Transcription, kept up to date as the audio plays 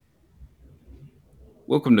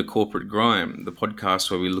Welcome to Corporate Grime, the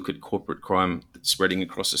podcast where we look at corporate crime that's spreading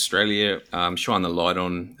across Australia, shine the light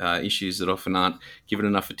on issues that often aren't given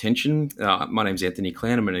enough attention. My name's Anthony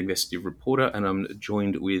Klan. I'm an investigative reporter, and I'm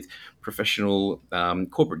joined with professional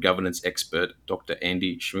corporate governance expert, Dr.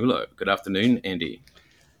 Andy Schmulow. Good afternoon, Andy.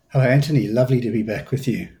 Hello, Anthony. Lovely to be back with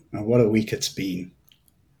you. What a week it's been.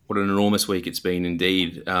 What an enormous week it's been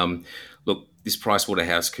indeed. Look, this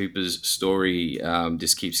PricewaterhouseCoopers story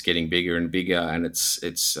just keeps getting bigger and bigger, and I'd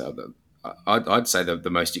say the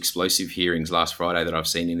most explosive hearings last Friday that I've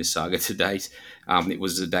seen in this saga to date. It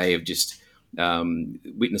was a day of just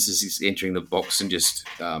witnesses entering the box and just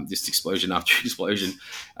explosion after explosion.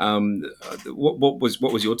 What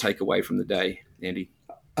was your takeaway from the day, Andy?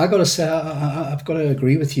 I got to say, I've got to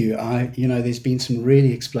agree with you. There's been some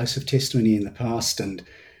really explosive testimony in the past, and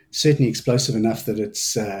certainly explosive enough that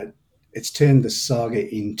it's turned the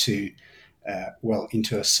saga into a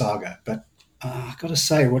saga. But I've got to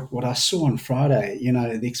say, what I saw on Friday,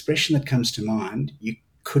 the expression that comes to mind, you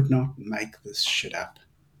could not make this shit up.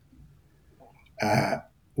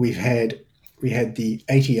 We had the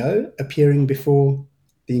ATO appearing before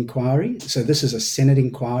the inquiry. So this is a Senate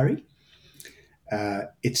inquiry.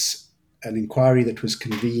 It's an inquiry that was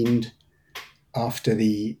convened after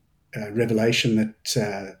the revelation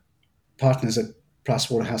that partners at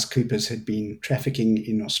PricewaterhouseCoopers had been trafficking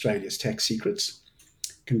in Australia's tax secrets.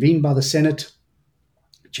 Convened by the Senate,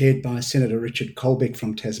 chaired by Senator Richard Colbeck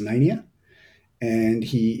from Tasmania, and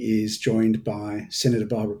he is joined by Senator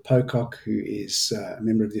Barbara Pocock, who is a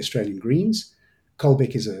member of the Australian Greens.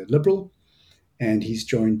 Colbeck is a Liberal, and he's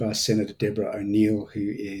joined by Senator Deborah O'Neill,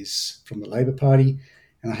 who is from the Labor Party.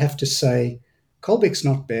 And I have to say, Colbeck's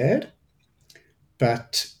not bad,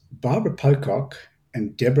 but Barbara Pocock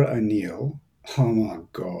and Deborah O'Neill, oh my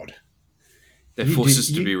God. They're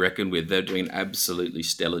forces to be reckoned with. They're doing an absolutely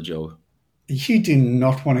stellar job. You do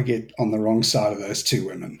not want to get on the wrong side of those two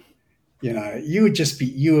women. You'd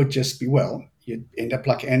end up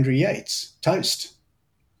like Andrew Yates, toast.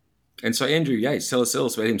 And so Andrew Yates, tell us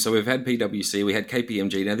about him. So we've had PwC, we had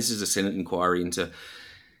KPMG. Now this is a Senate inquiry into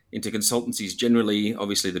consultancies. Generally,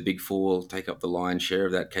 obviously, the big four take up the lion's share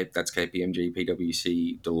of that. That's KPMG,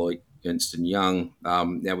 PwC, Deloitte, Ernst & Young.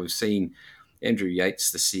 Now we've seen Andrew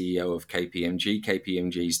Yates, the CEO of KPMG.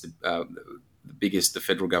 KPMG is the biggest, the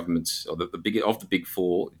federal government's, or the big of the big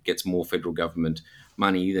four, gets more federal government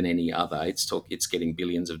money than any other. It's getting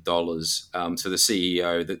billions of dollars. So the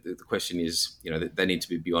CEO, the question is, they need to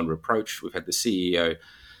be beyond reproach. We've had the CEO,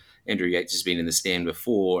 Andrew Yates, has been in the stand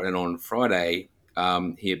before, and on Friday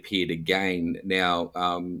he appeared again. Now,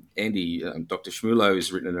 Andy, Dr. Schmulow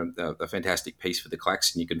has written a fantastic piece for the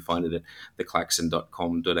Klaxon. You can find it at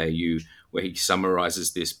theklaxon.com.au, where he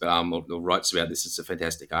summarises this, or writes about this. It's a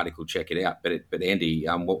fantastic article. Check it out. But Andy,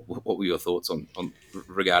 what were your thoughts on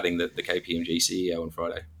regarding the KPMG CEO on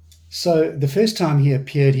Friday? So the first time he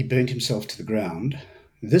appeared, he burnt himself to the ground.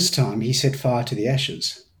 This time he set fire to the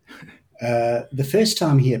ashes. The first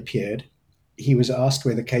time he appeared, he was asked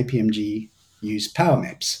whether KPMG use power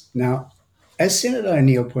maps. Now, as Senator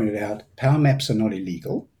O'Neill pointed out, power maps are not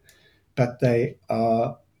illegal, but they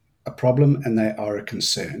are a problem and they are a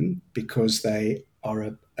concern because they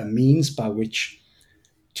are a means by which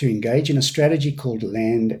to engage in a strategy called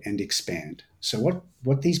land and expand. So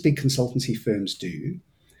what these big consultancy firms do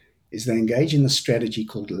is they engage in the strategy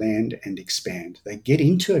called land and expand. They get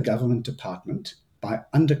into a government department by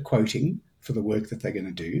underquoting for the work that they're going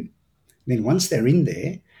to do. Then once they're in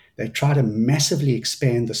there, they try to massively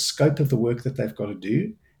expand the scope of the work that they've got to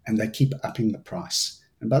do, and they keep upping the price.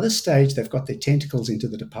 And by this stage, they've got their tentacles into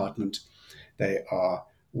the department. They are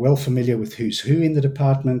well familiar with who's who in the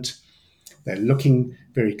department. They're looking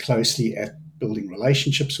very closely at building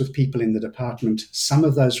relationships with people in the department. Some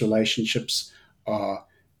of those relationships are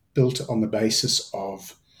built on the basis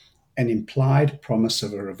of an implied promise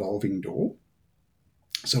of a revolving door.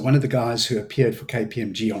 So one of the guys who appeared for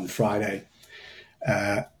KPMG on Friday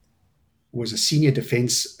was a senior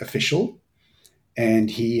defense official, and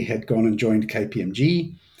he had gone and joined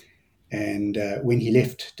KPMG. And when he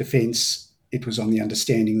left defense, it was on the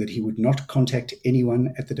understanding that he would not contact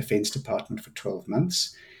anyone at the Defense Department for 12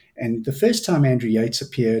 months. And the first time Andrew Yates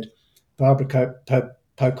appeared, Barbara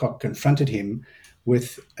Pocock confronted him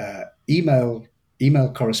with email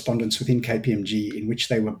correspondence within KPMG in which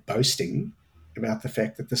they were boasting about the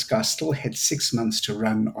fact that this guy still had 6 months to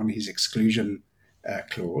run on his exclusion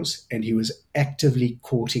clause, and he was actively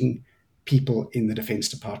courting people in the Defense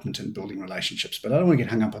Department and building relationships. But I don't want to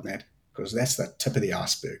get hung up on that because that's the tip of the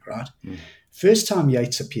iceberg, right? Mm. First time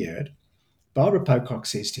Yates appeared, Barbara Pocock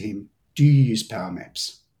says to him, "Do you use power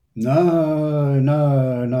maps?" No.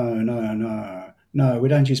 No, we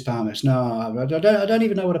don't use power maps. No, I don't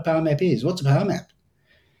even know what a power map is. What's a power map?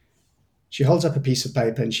 She holds up a piece of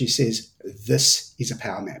paper and she says, this is a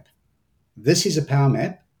power map. This is a power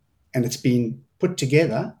map, and it's been put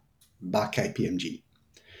together by KPMG.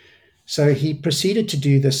 So he proceeded to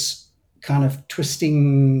do this kind of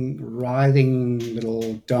twisting, writhing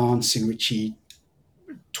little dance in which he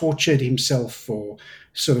tortured himself for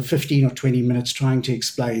sort of 15 or 20 minutes trying to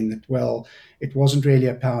explain that, well, it wasn't really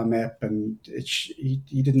a power map, and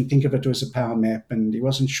he didn't think of it as a power map, and he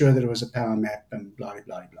wasn't sure that it was a power map, and blah, blah,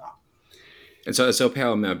 blah, blah. And so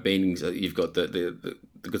power map means you've got the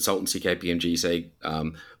consultancy KPMG say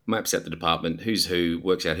maps out the department, who's who,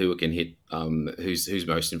 works out who it can hit, who's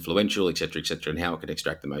most influential, etc., and how it can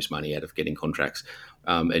extract the most money out of getting contracts,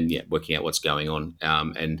 and working out what's going on.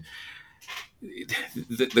 And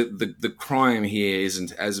the crime here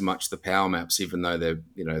isn't as much the power maps, even though they're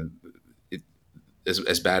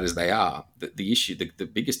as bad as they are. The issue, the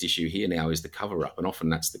biggest issue here now is the cover up, and often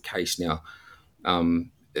that's the case now.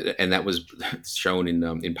 And that was shown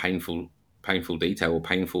in painful detail, or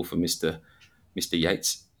painful for Mr.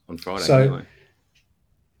 Yates on Friday. So, anyway,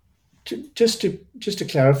 just to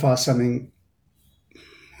clarify something,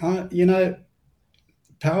 power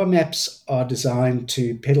maps are designed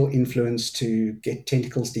to peddle influence, to get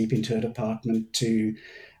tentacles deep into a department, to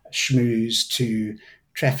schmooze, to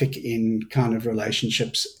traffic in kind of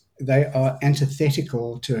relationships. They are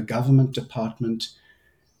antithetical to a government department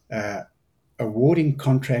awarding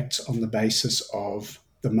contracts on the basis of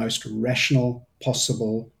the most rational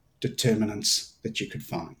possible determinants that you could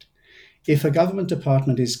find. If a government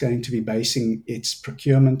department is going to be basing its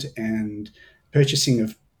procurement and purchasing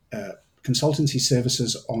of consultancy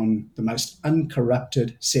services on the most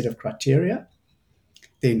uncorrupted set of criteria,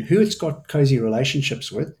 then who it's got cozy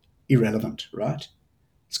relationships with, irrelevant, right?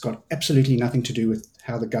 It's got absolutely nothing to do with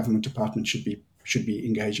how the government department should be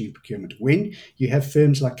engaging in procurement. When you have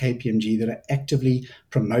firms like KPMG that are actively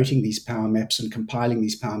promoting these power maps and compiling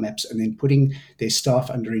these power maps and then putting their staff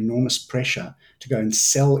under enormous pressure to go and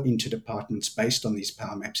sell into departments based on these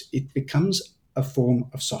power maps, it becomes a form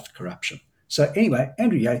of soft corruption. So anyway,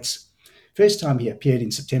 Andrew Yates, first time he appeared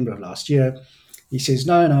in September of last year, he says,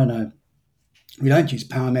 no, we don't use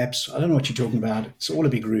power maps. I don't know what you're talking about. It's all a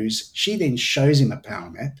big ruse. She then shows him a power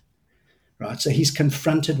map. Right, so he's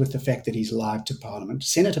confronted with the fact that he's lied to Parliament.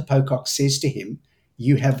 Senator Pocock says to him,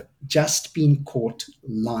 you have just been caught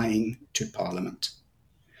lying to Parliament.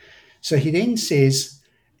 So he then says,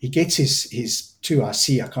 he gets his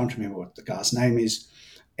 2IC, I can't remember what the guy's name is,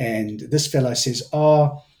 and this fellow says,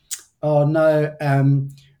 oh no,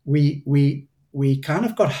 we kind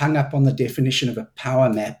of got hung up on the definition of a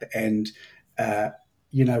power map, and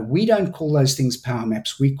we don't call those things power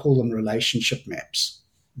maps, we call them relationship maps.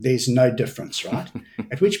 There's no difference, right?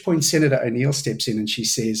 At which point Senator O'Neill steps in and she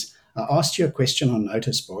says, I asked you a question on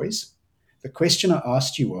notice, boys. The question I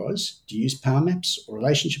asked you was, do you use power maps or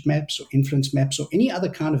relationship maps or influence maps or any other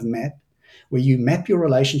kind of map where you map your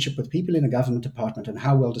relationship with people in a government department and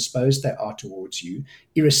how well disposed they are towards you,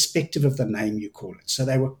 irrespective of the name you call it? So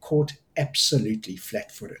they were caught absolutely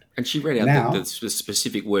flat-footed. And she read out the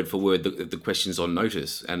specific word for word the questions on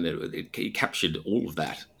notice, and it captured all of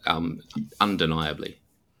that undeniably.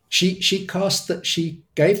 She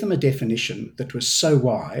gave them a definition that was so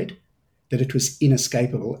wide that it was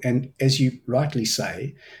inescapable. And as you rightly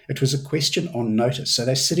say, it was a question on notice. So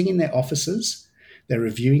they're sitting in their offices, they're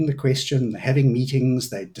reviewing the question, they're having meetings,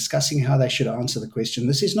 they're discussing how they should answer the question.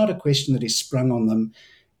 This is not a question that is sprung on them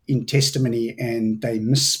in testimony and they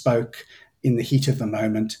misspoke in the heat of the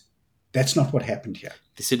moment. That's not what happened here.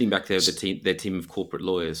 They're sitting back there with their team of corporate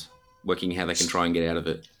lawyers, working how they can try and get out of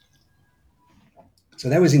it. So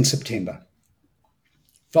that was in September.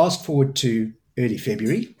 Fast forward to early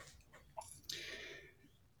February.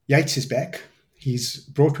 Yates is back. He's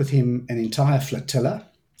brought with him an entire flotilla.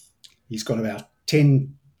 He's got about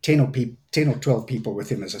 10 or 12 people with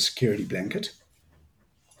him as a security blanket.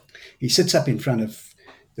 He sits up in front of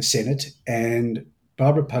the Senate, and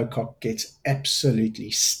Barbara Pocock gets absolutely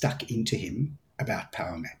stuck into him about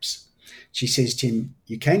power maps. She says to him,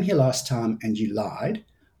 you came here last time and you lied.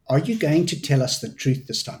 Are you going to tell us the truth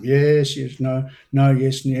this time? Yes, no,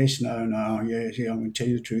 yes, no, yes, I'm going to tell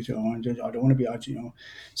you the truth. I don't want to be,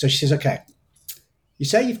 So she says, okay, you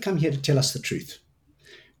say you've come here to tell us the truth.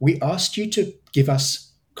 We asked you to give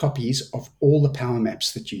us copies of all the power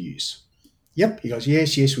maps that you use. Yep. He goes,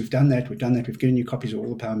 yes, we've done that. We've given you copies of all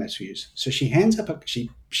the power maps we use. So she holds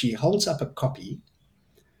up a copy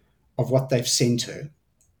of what they've sent her.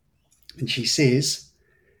 And she says,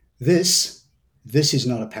 this is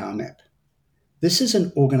not a power map. This is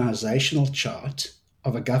an organizational chart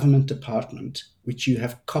of a government department which you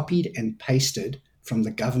have copied and pasted from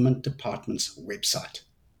the government department's website.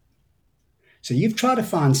 So you've tried to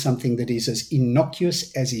find something that is as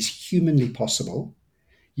innocuous as is humanly possible.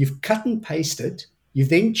 You've cut and pasted. You've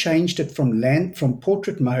then changed it from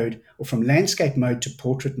portrait mode or from landscape mode to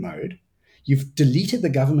portrait mode. You've deleted the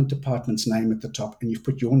government department's name at the top and you've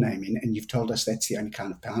put your name in, and you've told us that's the only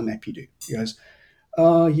kind of power map you do. He goes,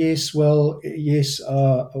 oh, yes, well, yes,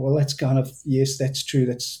 well, that's kind of, yes, that's true.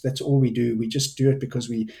 That's all we do. We just do it because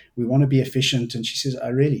we want to be efficient. And she says,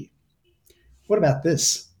 oh, really? What about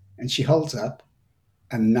this? And she holds up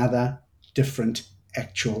another different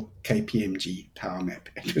actual KPMG power map.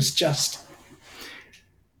 It was just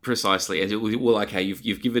Precisely. And well, okay,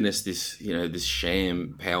 you've given us this, this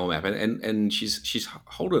sham power map, and she's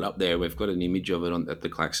hold it up there. We've got an image of it at the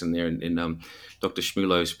Klaxon there in Dr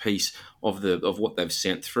Schmulow's piece of what they've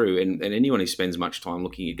sent through. And anyone who spends much time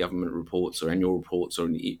looking at government reports or annual reports or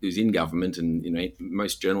who's in government, and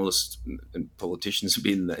most journalists and politicians have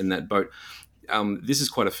been in that boat. This is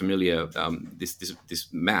quite a familiar. This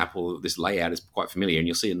map or this layout is quite familiar, and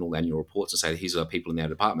you'll see it in all annual reports and say here's our people in our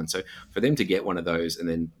department. So for them to get one of those and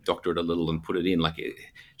then doctor it a little and put it in,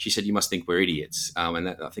 she said, you must think we're idiots, and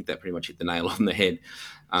I think that pretty much hit the nail on the head.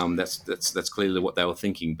 That's clearly what they were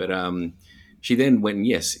thinking. But she then went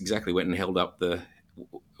and held up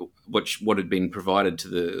what had been provided to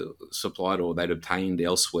the supplied or they'd obtained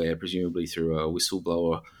elsewhere, presumably through a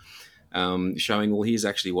whistleblower. Showing, well, here's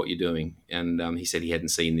actually what you're doing. And he said he hadn't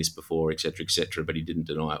seen this before, et cetera, but he didn't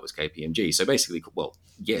deny it was KPMG. So basically, well,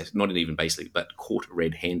 yes, not even basically, but caught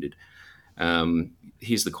red-handed.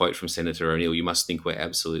 Here's the quote from Senator O'Neill: "You must think we're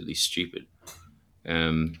absolutely stupid."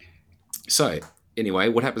 So anyway,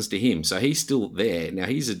 what happens to him? So he's still there. Now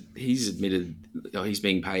he's admitted he's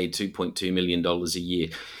being paid $2.2 million a year.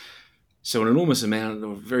 So an enormous amount,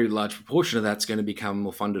 a very large proportion of that's going to become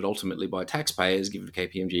more funded ultimately by taxpayers, given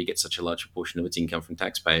KPMG gets such a large proportion of its income from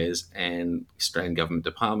taxpayers, and Australian government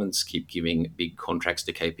departments keep giving big contracts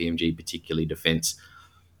to KPMG, particularly defence.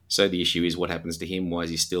 So the issue is, what happens to him? Why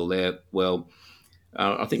is he still there? Well,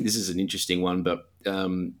 I think this is an interesting one, but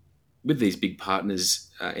with these big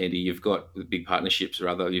partners, Andy, you've got big partnerships,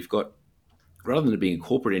 rather than it being a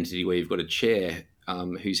corporate entity where you've got a chair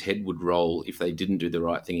whose head would roll if they didn't do the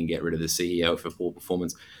right thing and get rid of the CEO for poor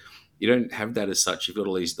performance. You don't have that as such. You've got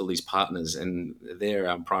all these partners, and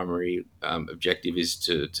their primary objective is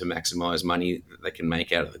to maximise money that they can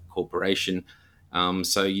make out of the corporation.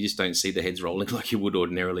 So you just don't see the heads rolling like you would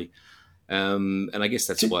ordinarily. And I guess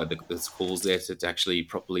that's why there's calls there to actually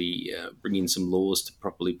properly bring in some laws to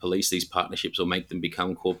properly police these partnerships or make them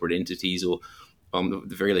become corporate entities, or at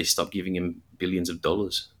the very least stop giving them billions of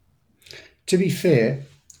dollars. To be fair,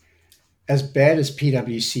 as bad as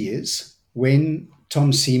PwC is, when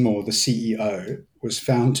Tom Seymour, the CEO, was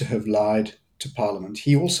found to have lied to Parliament,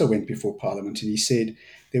 he also went before Parliament and he said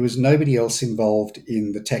there was nobody else involved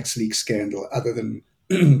in the tax leak scandal other than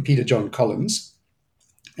Peter John Collins.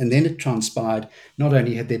 And then it transpired, not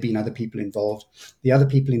only had there been other people involved, the other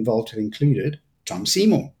people involved had included Tom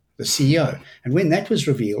Seymour, the CEO. And when that was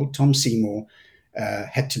revealed, Tom Seymour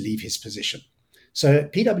had to leave his position. So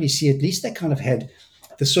PwC, at least they kind of had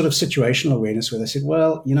this sort of situational awareness where they said,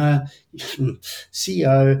 well,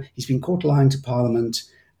 CEO, he's been caught lying to Parliament.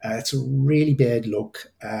 It's a really bad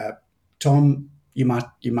look. Tom, you might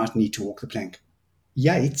need to walk the plank.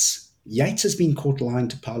 Yates has been caught lying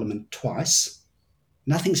to Parliament twice.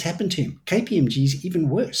 Nothing's happened to him. KPMG is even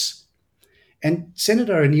worse. And when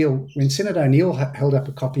Senator O'Neill held up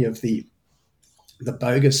a copy of the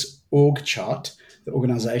bogus org chart, the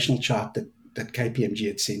organizational chart that KPMG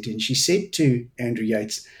had sent in, she said to Andrew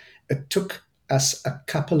Yates, it took us a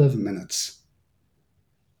couple of minutes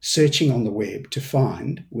searching on the web to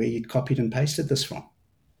find where you'd copied and pasted this from.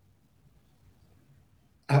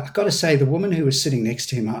 I've got to say, the woman who was sitting next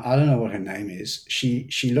to him, I don't know what her name is. She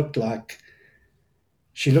looked like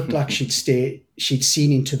she'd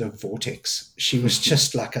seen into the vortex. She was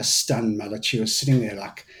just like a stunned mullet. She was sitting there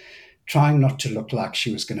like trying not to look like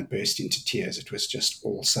she was going to burst into tears. It was just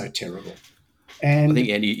all so terrible. And I think,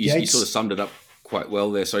 Andy, you sort of summed it up quite well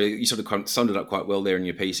there. So you sort of summed it up quite well there in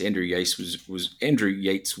your piece. Andrew Yates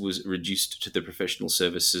was reduced to the professional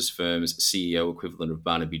services firm's CEO equivalent of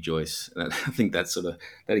Barnaby Joyce. And I think that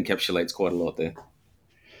encapsulates quite a lot there.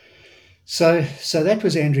 So that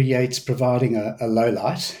was Andrew Yates providing a low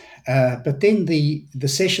light. But then the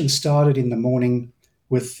session started in the morning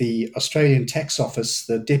with the Australian Tax Office,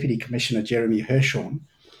 the Deputy Commissioner Jeremy Hershorn,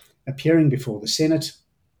 appearing before the Senate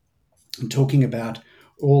and talking about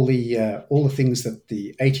all the things that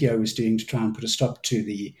the ATO was doing to try and put a stop to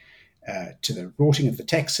the to the rorting of the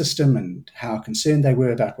tax system and how concerned they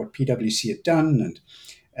were about what PwC had done, and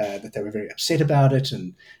that they were very upset about it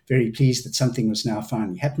and very pleased that something was now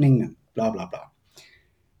finally happening, and blah, blah, blah.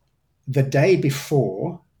 The day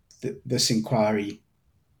before this inquiry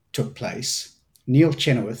took place, Neil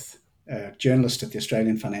Chenoweth, a journalist at the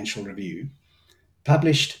Australian Financial Review,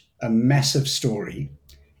 published a massive story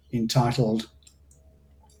entitled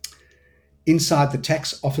 "Inside the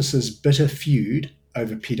Tax Office's Bitter Feud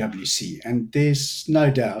Over PwC." And there's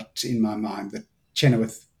no doubt in my mind that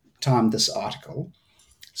Chenoweth timed this article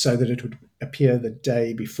so that it would appear the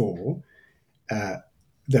day before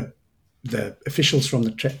the officials from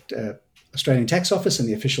the Australian Tax Office and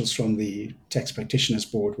the officials from the Tax Practitioners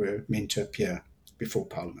Board were meant to appear before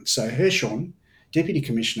Parliament. So Hirschhorn, Deputy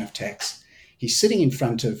Commissioner of Tax, he's sitting in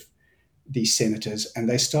front of these senators and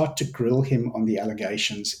they start to grill him on the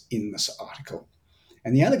allegations in this article.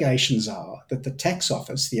 And the allegations are that the Tax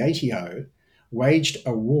Office, the ATO, waged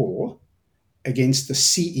a war against the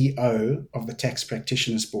CEO of the Tax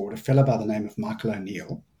Practitioners Board, a fellow by the name of Michael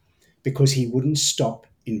O'Neill, because he wouldn't stop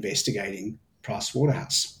investigating Price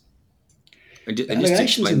Waterhouse. And just to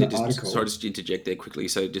explain that, sorry, just to interject there quickly,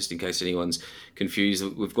 so just in case anyone's confused,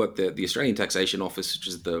 we've got the Australian Taxation Office, which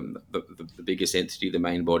is the biggest entity, the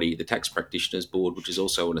main body, the Tax Practitioners Board, which is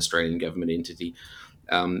also an Australian government entity.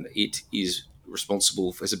 It is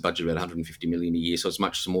responsible for, has a budget of about 150 million a year, so it's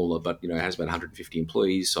much smaller, but it has about 150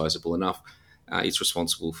 employees, sizable enough. It's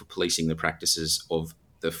responsible for policing the practices of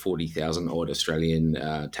the 40,000 odd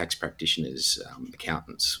Australian tax practitioners,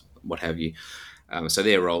 accountants, what have you. So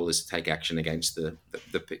their role is to take action against the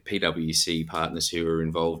PwC partners who are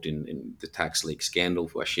involved in the tax leak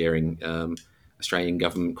scandal by sharing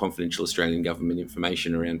confidential Australian government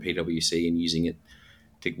information around PwC and using it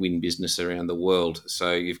to win business around the world.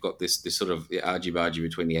 So you've got this sort of argy-bargy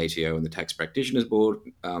between the ATO and the Tax Practitioners Board,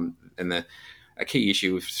 and a key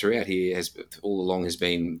issue throughout here has all along has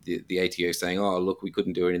been the ATO saying, "Oh, look, we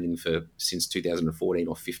couldn't do anything since 2014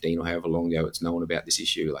 or 15 or however long ago it's known about this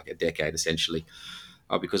issue, like a decade essentially,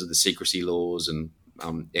 because of the secrecy laws and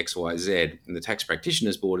X, Y, Z." And the Tax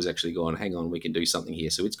Practitioners Board has actually gone, "Hang on, we can do something here."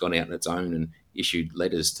 So it's gone out on its own and issued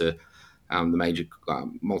letters to the major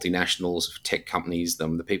multinationals, tech companies,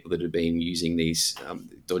 the people that have been using these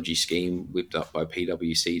dodgy scheme whipped up by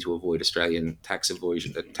PwC to avoid Australian tax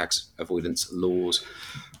avoidance laws.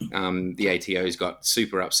 The ATO's got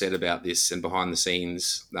super upset about this, and behind the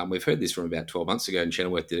scenes, we've heard this from about 12 months ago, and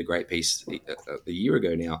Chenoweth did a great piece a year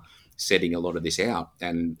ago now, setting a lot of this out,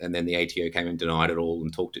 and then the ATO came and denied it all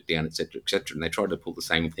and talked it down, etc., etc. And they tried to pull the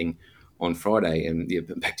same thing on Friday. And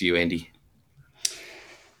back to you, Andy.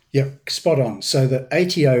 Yeah, spot on. So the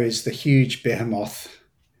ATO is the huge behemoth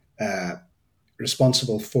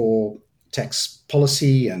responsible for tax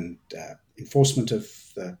policy and enforcement of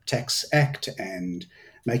the Tax Act and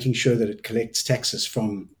making sure that it collects taxes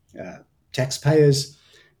from taxpayers.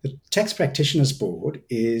 The Tax Practitioners Board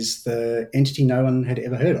is the entity no one had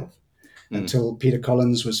ever heard of until Peter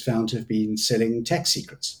Collins was found to have been selling tax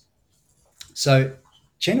secrets. So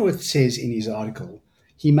Chenoweth says in his article,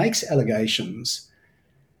 he makes allegations.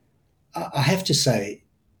 I have to say,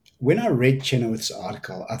 when I read Chenoweth's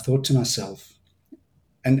article, I thought to myself,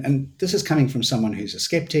 and this is coming from someone who's a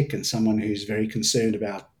skeptic and someone who's very concerned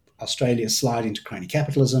about Australia's slide into crony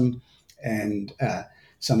capitalism, and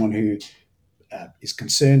someone who is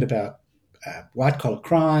concerned about white-collar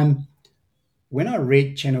crime. When I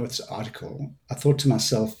read Chenoweth's article, I thought to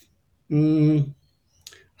myself, I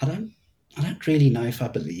don't really know if I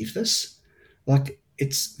believe this. Like,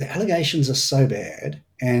 the allegations are so bad,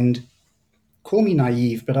 and call me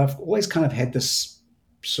naive, but I've always kind of had this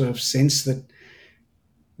sort of sense that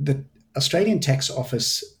the Australian Tax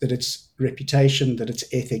Office, that its reputation, that its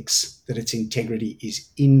ethics, that its integrity is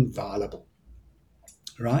inviolable,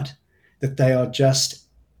 right? That they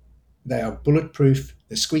are bulletproof,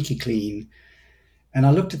 they're squeaky clean. And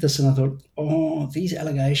I looked at this and I thought, these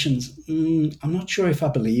allegations, I'm not sure if I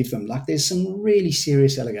believe them. Like, there's some really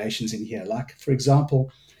serious allegations in here. Like, for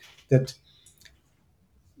example, that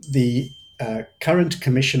the current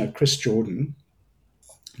commissioner, Chris Jordan,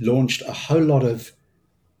 launched a whole lot of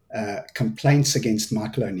complaints against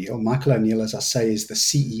Michael O'Neill. Michael O'Neill, as I say, is the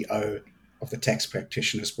CEO of the Tax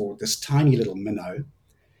Practitioners Board, this tiny little minnow,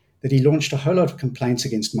 that he launched a whole lot of complaints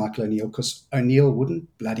against Michael O'Neill because O'Neill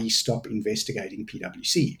wouldn't bloody stop investigating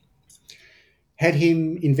PwC. Had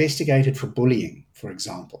him investigated for bullying, for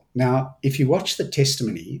example. Now, if you watch the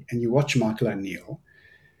testimony and you watch Michael O'Neill,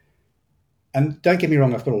 and don't get me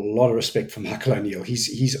wrong, I've got a lot of respect for Michael O'Neill.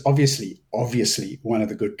 He's obviously one of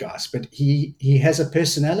the good guys, but he has a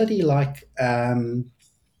personality like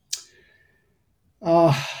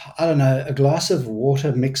I don't know, a glass of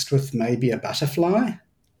water mixed with maybe a butterfly.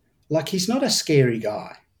 Like, he's not a scary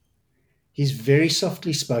guy. He's very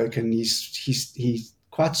softly spoken. He's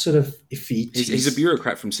quite sort of effete. He's a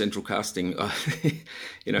bureaucrat from Central Casting.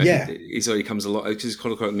 Yeah. He sort of comes a lot. He's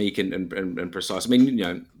quite meek and precise. I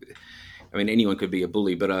mean, anyone could be a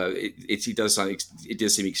bully, but it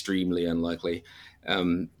does seem extremely unlikely.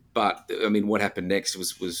 But I mean, what happened next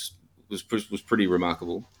was pretty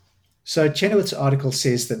remarkable. So Chenoweth's article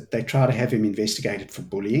says that they try to have him investigated for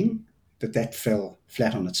bullying, that fell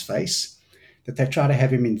flat on its face. That they try to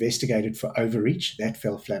have him investigated for overreach, that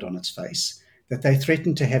fell flat on its face. That they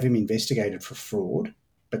threatened to have him investigated for fraud,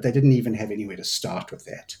 but they didn't even have anywhere to start with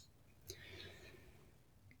that.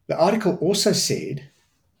 The article also said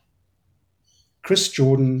Chris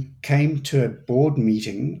Jordan came to a board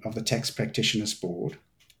meeting of the Tax Practitioners Board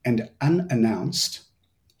and unannounced,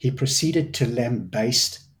 he proceeded to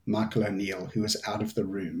lambaste Michael O'Neill, who was out of the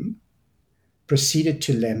room, proceeded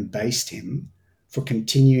to lambaste him for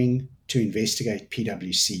continuing to investigate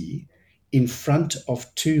PwC in front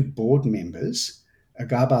of two board members, a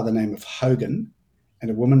guy by the name of Hogan and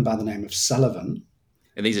a woman by the name of Sullivan.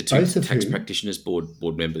 And these are two tax practitioners board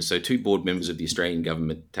members. So two board members of the Australian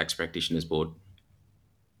Government Tax Practitioners Board.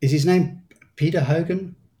 Is his name Peter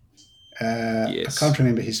Hogan? Yes. I can't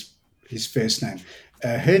remember his first name.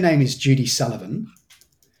 Her name is Judy Sullivan.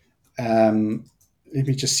 Let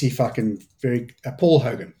me just see if I can Paul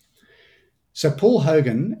Hogan. So Paul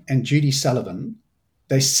Hogan and Judy Sullivan,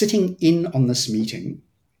 they're sitting in on this meeting.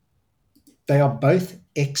 They are both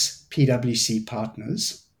ex-PwC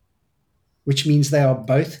partners, which means they are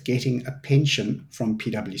both getting a pension from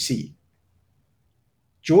PwC.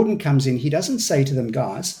 Jordan comes in. He doesn't say to them,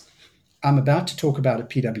 guys, I'm about to talk about a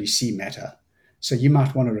PwC matter, so you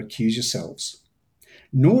might want to recuse yourselves.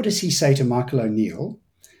 Nor does he say to Michael O'Neill,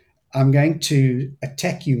 I'm going to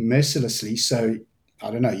attack you mercilessly, so,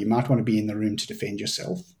 I don't know, you might want to be in the room to defend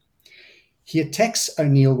yourself. He attacks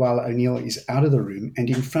O'Neill while O'Neill is out of the room and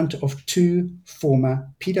in front of two former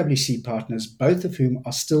PwC partners, both of whom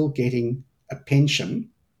are still getting a pension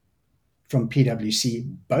from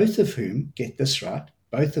PwC, both of whom, get this right,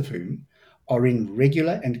 both of whom are in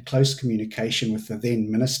regular and close communication with the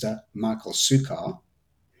then Minister, Michael Sukar.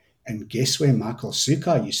 And guess where Michael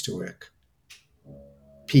Sukar used to work?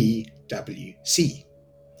 PwC,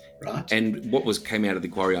 right? And what came out of the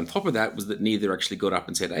inquiry on top of that was that neither actually got up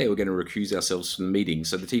and said, hey, we're going to recuse ourselves from the meeting.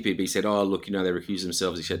 So the TPB said, oh, look, they recused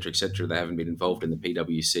themselves, etc., etc. They haven't been involved in the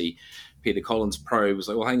PwC. Peter Collins' probe was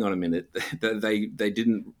like, well, hang on a minute. They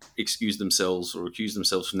didn't excuse themselves or recuse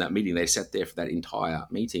themselves from that meeting. They sat there for that entire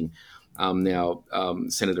meeting. Now,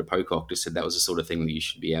 Senator Pocock just said that was the sort of thing that you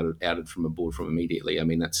should be outed from a board from immediately. I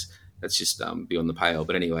mean, that's just beyond the pale.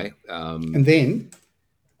 But anyway. And then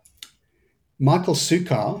Michael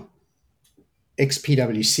Sukar,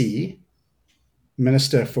 ex-PwC,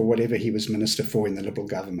 minister for whatever he was minister for in the Liberal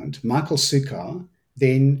government, Michael Sukar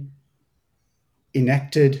then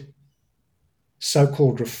enacted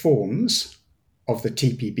so-called reforms of the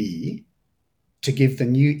TPB to give the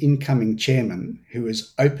new incoming chairman, who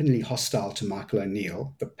is openly hostile to Michael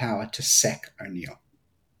O'Neill, the power to sack O'Neill.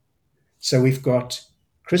 So we've got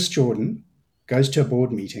Chris Jordan goes to a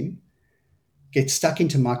board meeting, gets stuck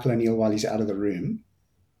into Michael O'Neill while he's out of the room,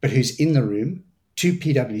 but who's in the room, two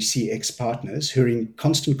PwC ex-partners who are in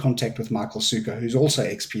constant contact with Michael Sukar, who's also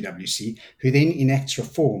ex-PwC, who then enacts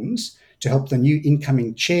reforms to help the new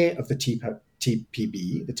incoming chair of the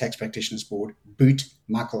TPB, the Tax Practitioners Board, boot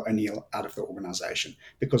Michael O'Neill out of the organisation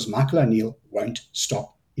because Michael O'Neill won't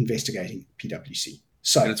stop investigating PwC.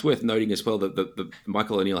 So, and it's worth noting as well that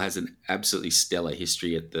Michael O'Neill has an absolutely stellar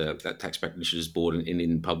history at that Tax Practitioners Board and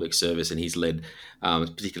in public service, and he's led,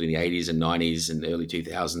 particularly in the 80s and 90s and early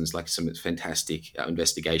 2000s, like some fantastic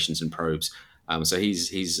investigations and probes. So his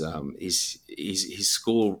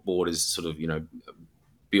scoreboard is sort of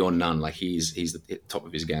beyond none. Like he's the top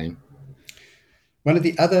of his game. One of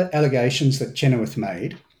the other allegations that Chenoweth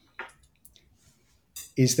made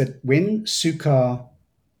is that when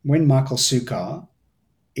Michael Sukar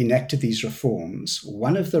enacted these reforms,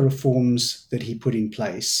 one of the reforms that he put in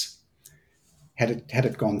place, had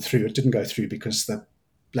it gone through, it didn't go through because the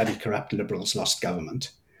bloody corrupt Liberals lost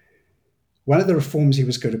government. One of the reforms he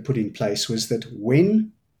was going to put in place was that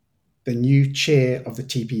when the new chair of the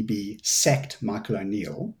TPB sacked Michael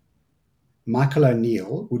O'Neill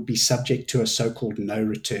would be subject to a so-called no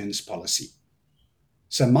returns policy.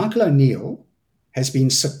 So Michael O'Neill has been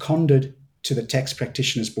seconded to the Tax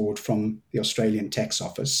Practitioners Board from the Australian Tax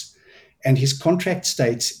Office, and his contract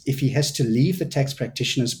states if he has to leave the Tax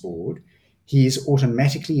Practitioners Board, he is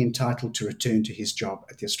automatically entitled to return to his job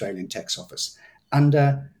at the Australian Tax Office,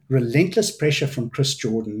 under relentless pressure from Chris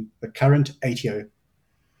Jordan, the current ATO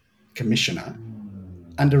commissioner,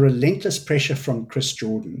 under relentless pressure from Chris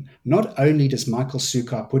Jordan, not only does Michael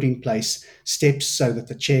Sukar put in place steps so that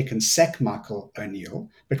the chair can sack Michael O'Neill,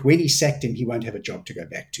 but when he sacked him, he won't have a job to go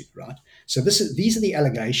back to, right? So these are the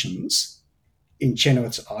allegations in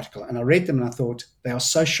Chenoweth's article, and I read them and I thought, they are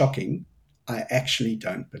so shocking, I actually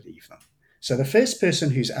don't believe them. So the first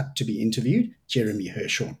person who's up to be interviewed, Jeremy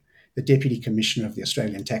Hershorn, the Deputy Commissioner of the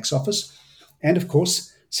Australian Tax Office, and of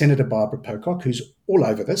course, Senator Barbara Pocock, who's all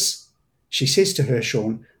over this. She says to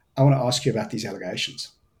Hershorn, I want to ask you about these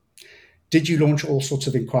allegations. Did you launch all sorts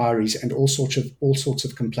of inquiries and all sorts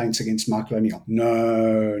of complaints against Michael O'Neill?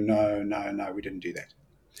 No, we didn't do that.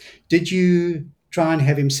 Did you try and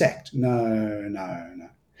have him sacked? No.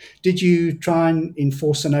 Did you try and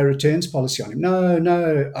enforce a no returns policy on him?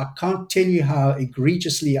 No. I can't tell you how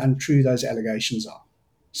egregiously untrue those allegations are.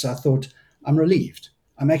 So I thought, I'm relieved.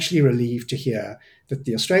 I'm actually relieved to hear that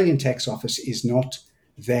the Australian Tax Office is not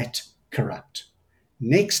that corrupt.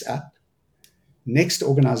 Next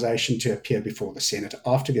organisation to appear before the Senate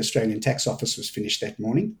after the Australian Tax Office was finished that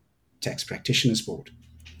morning, Tax Practitioners Board.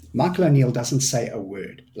 Michael O'Neill doesn't say a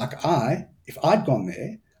word. Like if I'd gone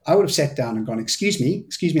there, I would have sat down and gone, excuse me,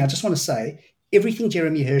 I just want to say everything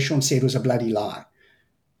Jeremy Hershorn said was a bloody lie.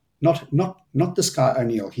 Not this guy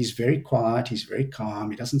O'Neill. He's very quiet, he's very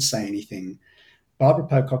calm, he doesn't say anything. Barbara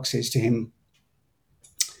Pocock says to him,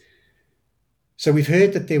 so we've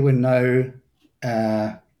heard that there were no,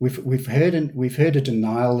 we've heard a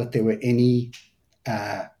denial that there were any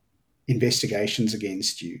investigations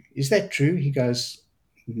against you. Is that true? He goes,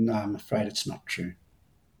 no, I'm afraid it's not true.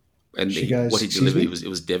 And what he delivered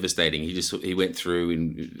was devastating. He went through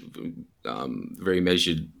in very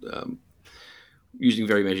measured, using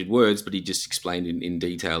very measured words, but he just explained in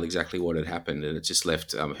detail exactly what had happened, and it just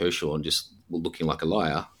left Hershorn just looking like a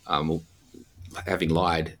liar, having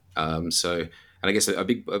lied. And I guess a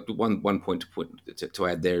big one point to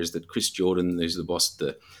add there is that Chris Jordan, who's the boss of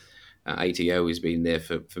the ATO, has been there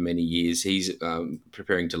for many years. He's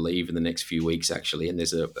preparing to leave in the next few weeks, actually, and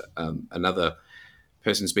there's another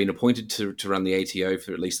person's been appointed to run the ATO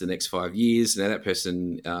for at least the next 5 years. Now that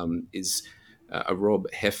person is a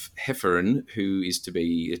Rob Heffernan, who is to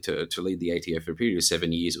lead the ATO for a period of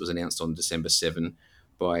 7 years. It was announced on December 7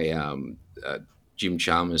 by Jim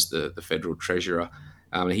Chalmers, the federal treasurer.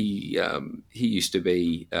 He used to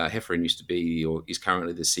be Heffernan used to be, or is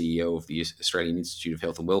currently the CEO of the Australian Institute of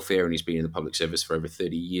Health and Welfare, and he's been in the public service for over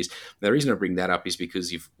 30 years. Now, the reason I bring that up is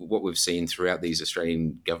because what we've seen throughout these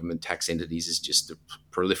Australian government tax entities is just the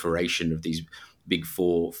proliferation of these Big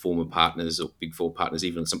Four former partners, or Big Four partners,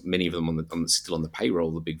 even many of them still on the payroll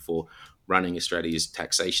of the Big Four, running Australia's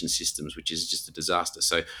taxation systems, which is just a disaster.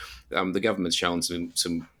 So the government's shown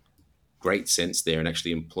some great sense there and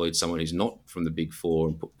actually employed someone who's not from the Big Four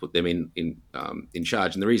and put them in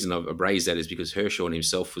charge. And the reason I've raised that is because Hershorn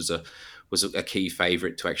himself was a key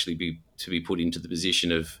favourite to actually be put into the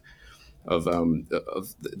position of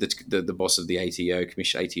the boss of the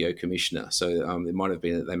ATO commissioner. So it might have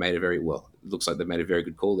been that they made it looks like they made a very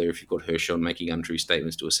good call there. If you've got Hershorn making untrue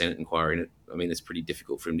statements to a Senate inquiry, it's pretty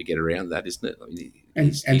difficult for him to get around that, isn't it?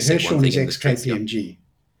 And Hershorn is ex-KPMG.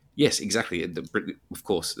 Yes, exactly. Of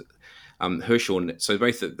course. Hershorn, so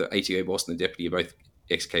both the ATO boss and the deputy are both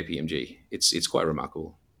ex-KPMG. It's quite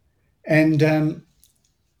remarkable. And,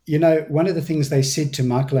 one of the things they said to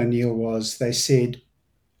Michael O'Neill was, they said,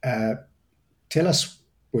 tell us,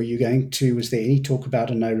 was there any talk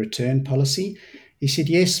about a no return policy? He said,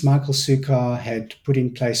 yes, Michael Sukar had put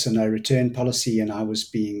in place a no return policy, and I was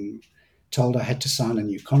being told I had to sign a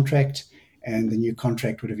new contract, and the new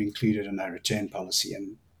contract would have included a no return policy.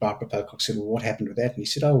 And Barbara Pocock said, well, what happened with that? And he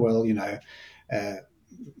said, oh, well,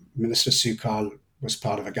 Minister Sukar was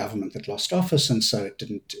part of a government that lost office, and so it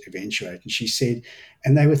didn't eventuate. And she said,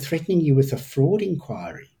 and they were threatening you with a fraud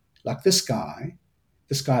inquiry. Like this guy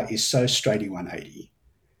is so straighty 180.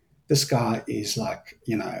 This guy is like,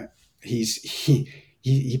 he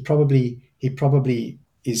probably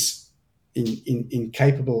is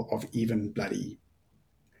incapable of even bloody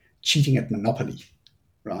cheating at Monopoly,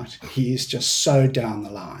 right? He is just so down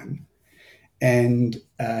the line. And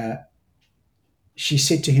she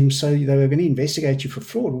said to him, so they were going to investigate you for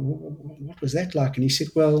fraud. What was that like? And he said,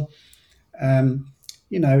 well,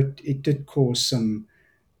 it did cause some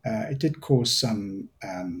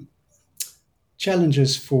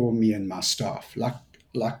challenges for me and my staff.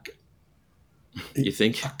 You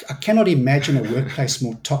think? I cannot imagine a workplace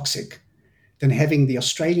more toxic than having the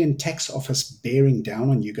Australian tax office bearing down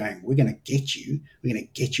on you going, we're going to get you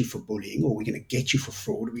for bullying, or we're going to get you for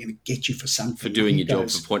fraud, or we're going to get you for For something. And doing he your job,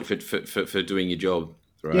 goes, for doing your job,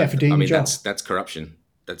 yeah, right? for I doing your mean, job. that's corruption.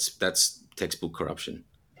 That's textbook corruption.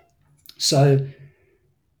 So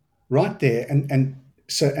right there, and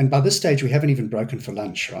by this stage, we haven't even broken for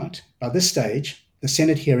lunch, right? By this stage, the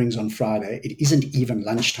Senate hearings on Friday, it isn't even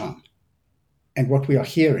lunchtime. And what we are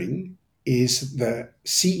hearing is the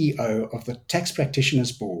CEO of the Tax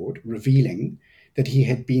Practitioners Board revealing that he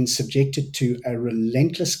had been subjected to a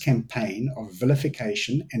relentless campaign of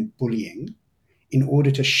vilification and bullying in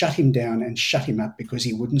order to shut him down and shut him up because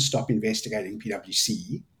he wouldn't stop investigating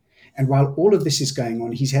PwC. And while all of this is going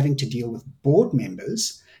on, he's having to deal with board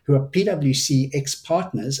members who are PwC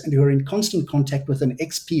ex-partners and who are in constant contact with an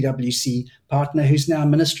ex-PwC partner who's now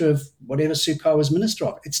minister of whatever Sukkar was minister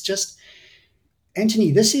of. It's just,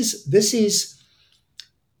 Anthony, this is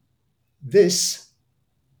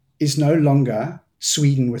no longer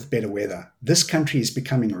Sweden with better weather. This country is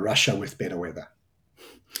becoming Russia with better weather.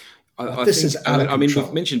 I This think, is out of I mean, we've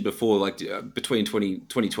control. mentioned before, like between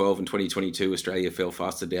 2012 and 2022, Australia fell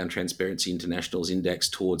faster down Transparency International's index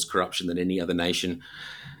towards corruption than any other nation,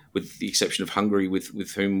 with the exception of Hungary,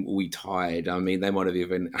 with whom we tied. I mean, they might have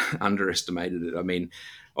even underestimated it. I mean,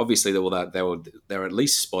 obviously they were at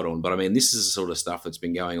least spot on, but I mean, this is the sort of stuff that's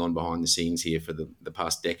been going on behind the scenes here for the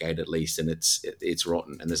past decade at least, and it's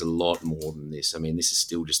rotten. And there's a lot more than this. I mean, this is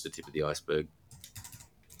still just the tip of the iceberg.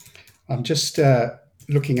 I'm just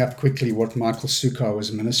looking up quickly what Michael Sukkar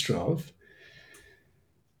was Minister of.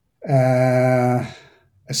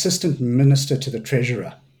 Assistant Minister to the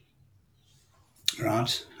Treasurer,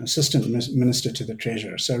 right? Assistant Minister to the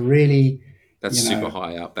Treasurer. So really, That's you super know,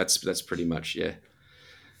 high up. That's pretty much, yeah.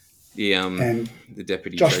 and The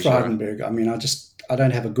deputy Josh treasurer. Frydenberg, I mean, I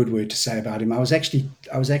don't have a good word to say about him. I was actually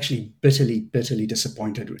bitterly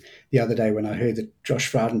disappointed the other day when I heard that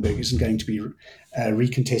Josh Frydenberg isn't going to be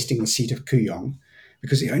recontesting the seat of Kuyong,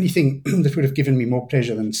 because the only thing that would have given me more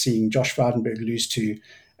pleasure than seeing Josh Frydenberg lose to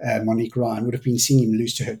Monique Ryan would have been seeing him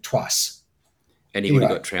lose to her twice. And he would have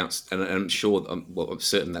Anyway, got trounced. And I'm sure, well, I'm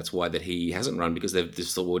certain that's why that he hasn't run, because they've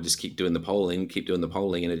just thought, we'll just keep doing the polling,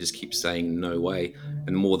 and it just keeps saying no way.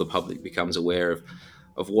 And the more the public becomes aware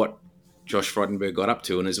of what Josh Frydenberg got up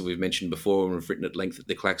to, and as we've mentioned before, and we've written at length at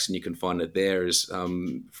the Klaxon, you can find it there, is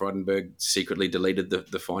Frydenberg secretly deleted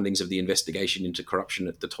the findings of the investigation into corruption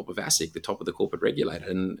at the top of ASIC, the top of the corporate regulator,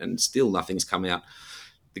 and still nothing's come out.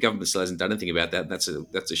 The government still hasn't done anything about that. That's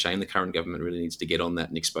a shame. The current government really needs to get on that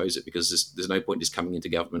and expose it, because there's no point just coming into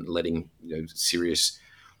government and letting serious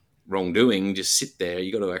wrongdoing just sit there.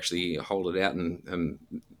 You got to actually hold it out and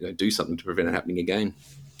do something to prevent it happening again.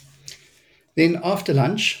 then after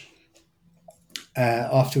lunch,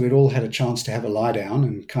 after we'd all had a chance to have a lie down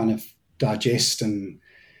and kind of digest and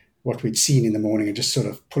what we'd seen in the morning and just sort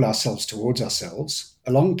of pull ourselves towards ourselves,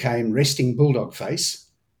 along came resting bulldog face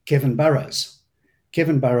Kevin Burrows.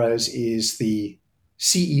 Kevin Burrows is the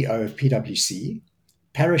CEO of PwC,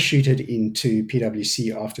 parachuted into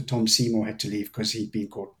PwC after Tom Seymour had to leave because he'd been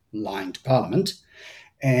caught lying to Parliament.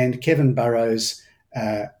 And Kevin Burrows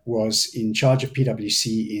was in charge of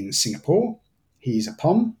PwC in Singapore. He's a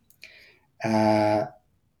POM.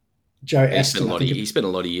 Joe He spent a Aston, I lot of think. he spent a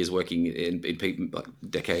lot of years working in like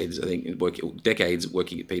decades. I think decades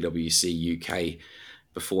working at PwC UK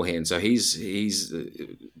beforehand. So he's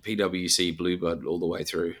PwC Bluebird all the way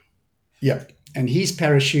through. Yep. And he's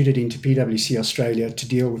parachuted into PwC Australia to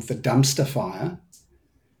deal with the dumpster fire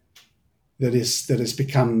that has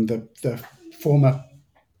become the former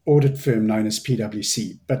audit firm known as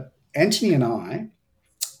PwC. But Anthony and I,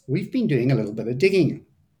 we've been doing a little bit of digging,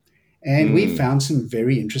 and we Mm. found some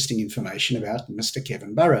very interesting information about Mr.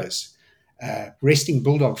 Kevin Burrows, resting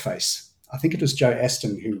bulldog face. I think it was Joe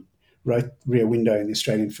Aston who wrote Rear Window in the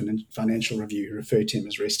Australian Financial Review, who referred to him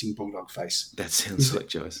as resting bulldog face. That sounds He's, like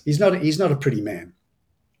Joyce. he's not a pretty man.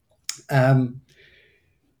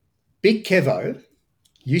 Big Kevo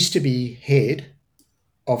used to be head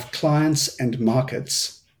of clients and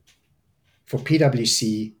markets for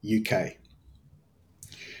PwC UK.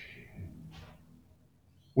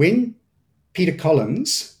 When Peter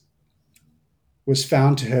Collins was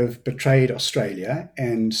found to have betrayed Australia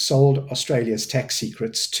and sold Australia's tax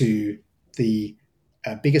secrets to the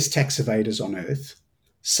biggest tax evaders on earth,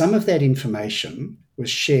 some of that information was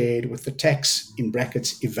shared with the tax, in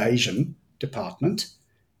brackets, evasion department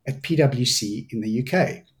at PwC in the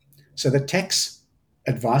UK. So the tax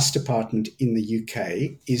advice department in the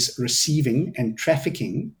UK is receiving and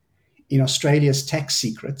trafficking in Australia's tax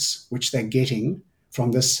secrets, which they're getting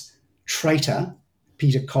from this traitor,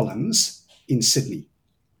 Peter Collins, in Sydney.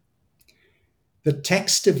 The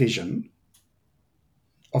tax division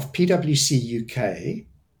of PwC UK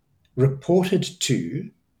reported to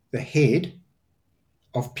the head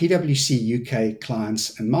of PwC UK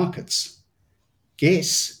clients and markets.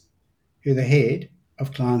 Guess who the head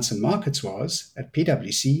of clients and markets was at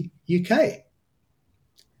PwC UK?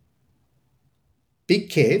 Big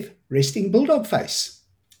Kev, resting bulldog face.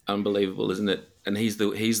 Unbelievable, isn't it? And he's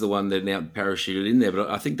the one that now parachuted in there. But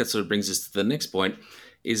I think that sort of brings us to the next point: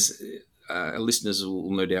 is our listeners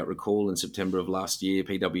will no doubt recall in September of last year,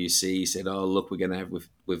 PwC said, "Oh, look, we're going to have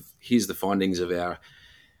with here's the findings of our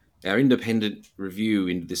independent review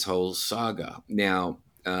into this whole saga." Now,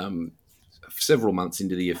 several months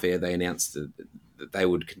into the affair, they announced that they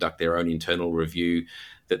would conduct their own internal review,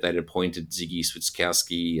 that they'd appointed Ziggy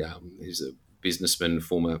Switkowski, who's a businessman,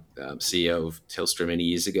 former CEO of Telstra many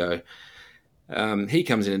years ago. He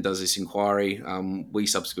comes in and does this inquiry. We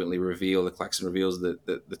subsequently reveal, the Klaxon reveals that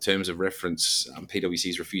the terms of reference,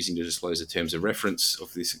 PwC is refusing to disclose the terms of reference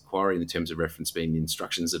of this inquiry, and the terms of reference being the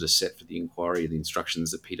instructions that are set for the inquiry, the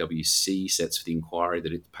instructions that PwC sets for the inquiry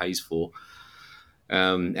that it pays for.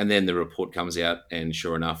 And then the report comes out, and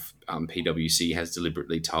sure enough, PwC has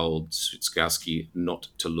deliberately told Switkowski not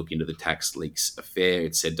to look into the tax leaks affair.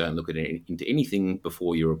 It said don't look into anything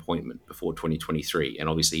before your appointment, before 2023. And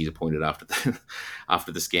obviously he's appointed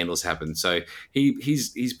after the scandals happened. So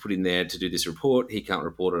he's put in there to do this report. He can't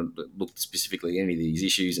report on look specifically at any of these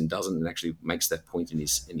issues, and doesn't, and actually makes that point in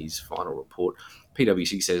his final report.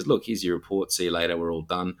 PwC says, look, here's your report. See you later. We're all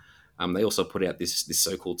done. They also put out this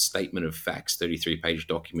so-called statement of facts, 33-page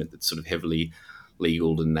document that's sort of heavily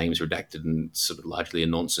legaled and names redacted and sort of largely a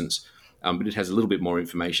nonsense. But it has a little bit more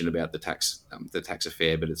information about the tax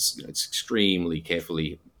affair, but it's extremely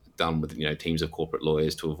carefully done with teams of corporate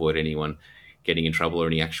lawyers to avoid anyone getting in trouble or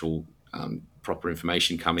any actual proper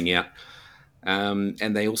information coming out.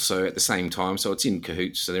 And they also, at the same time, so it's in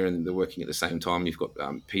cahoots, so they're working at the same time. You've got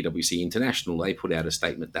PwC International. They put out a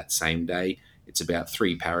statement that same day. It's about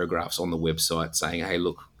 3 paragraphs on the website saying, hey,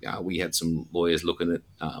 look, we had some lawyers looking at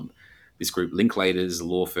this group, Linklaters, a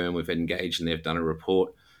law firm we've engaged, and they've done a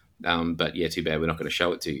report. But yeah, too bad, we're not going to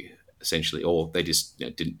show it to you, essentially. Or they just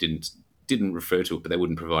didn't refer to it, but they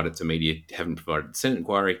wouldn't provide it to media, haven't provided the Senate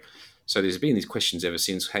inquiry. So there's been these questions ever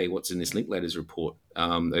since, hey, what's in this Linklaters report?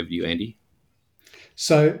 Over to you, Andy.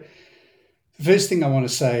 So the first thing I want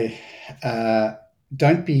to say,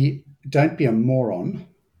 don't be a moron.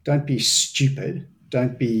 Don't be stupid.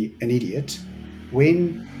 Don't be an idiot.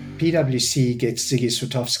 When PwC gets Ziggy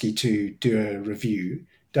Switkowski to do a review,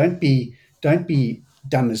 don't be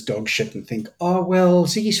dumb as dog shit and think, oh, well,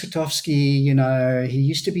 Ziggy Switkowski, he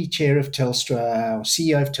used to be chair of Telstra or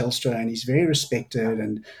CEO of Telstra, and he's very respected,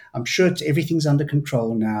 and I'm sure everything's under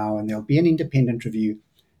control now, and there'll be an independent review.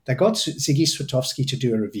 They got Ziggy Switkowski to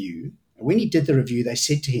do a review. When he did the review, they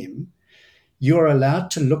said to him, you're allowed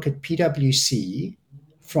to look at PwC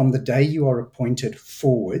from the day you are appointed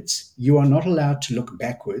forwards. You are not allowed to look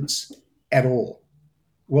backwards at all.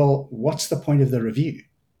 Well, what's the point of the review?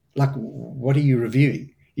 Like, what are you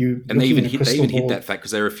reviewing? And they even hit that fact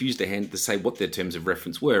because they refused to say what their terms of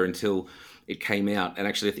reference were until it came out. And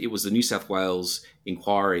actually, it was the New South Wales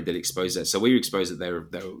inquiry that exposed that. So we exposed that they were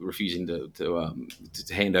refusing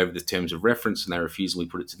to hand over the terms of reference, and they refused. And we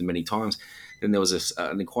put it to them many times. Then there was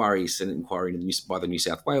an inquiry, Senate inquiry by the New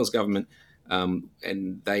South Wales government,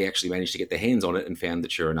 and they actually managed to get their hands on it and found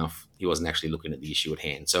that, sure enough, he wasn't actually looking at the issue at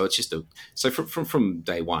hand. So it's just from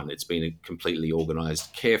day one, it's been a completely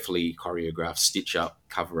organised, carefully choreographed, stitch up,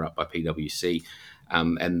 cover up by PwC.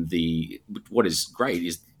 And what is great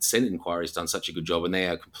is the Senate inquiry has done such a good job, and they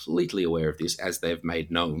are completely aware of this, as they've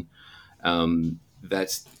made known,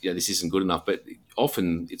 that this isn't good enough. But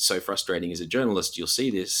often it's so frustrating as a journalist. You'll see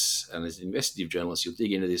this, and as an investigative journalist, you'll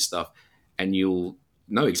dig into this stuff, and you'll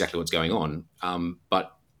know exactly what's going on,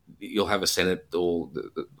 but you'll have a Senate or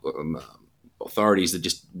authorities that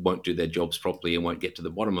just won't do their jobs properly and won't get to the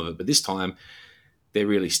bottom of it. But this time, they're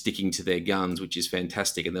really sticking to their guns, which is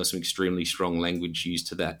fantastic. And there was some extremely strong language used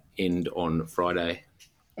to that end on Friday.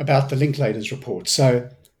 About the Linklaters report. So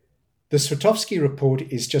the Switkowski report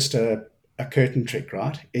is just a curtain trick,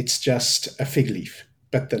 right? It's just a fig leaf.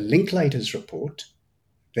 But the Linklaters report,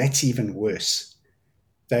 that's even worse.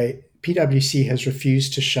 PwC has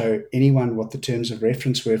refused to show anyone what the terms of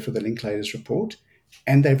reference were for the Linklaters report,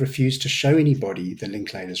 and they've refused to show anybody the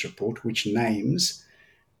Linklaters report, which names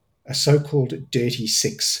a so-called dirty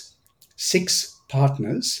six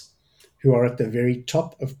partners who are at the very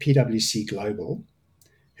top of PwC Global,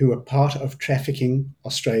 who are part of trafficking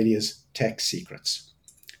Australia's tax secrets.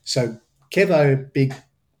 So Kevo, big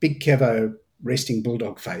Kevo, resting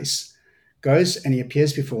bulldog face, goes and he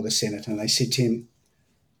appears before the Senate, and they said to him,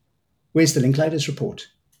 "Where's the Linklaters report?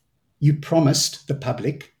 You promised the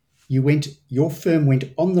public, your firm went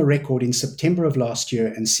on the record in September of last year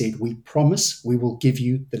and said, we promise we will give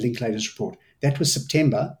you the Linklaters report." That was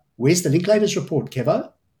September. "Where's the Linklaters report,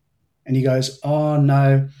 Kevo?" And he goes, "Oh,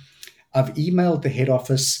 no, I've emailed the head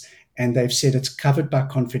office and they've said it's covered by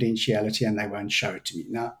confidentiality and they won't show it to me."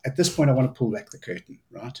 Now, at this point, I want to pull back the curtain,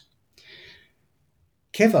 right?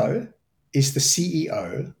 Kevo is the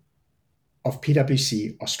CEO of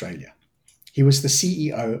PwC Australia. He was the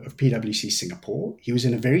CEO of PwC Singapore. He was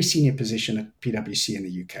in a very senior position at PwC in the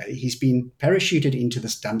UK. He's been parachuted into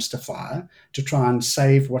this dumpster fire to try and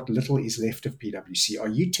save what little is left of PwC. Are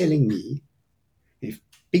you telling me if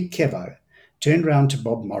Big Kevo turned around to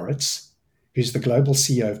Bob Moritz, who's the global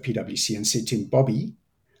CEO of PwC, and said to him, "Bobby,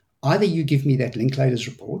 either you give me that Linklaters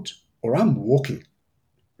report or I'm walking,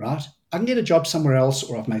 right? I can get a job somewhere else,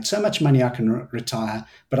 or I've made so much money I can retire,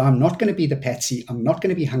 but I'm not going to be the patsy. I'm not going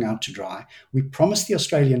to be hung out to dry. We promised the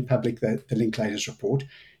Australian public the Linklaters report.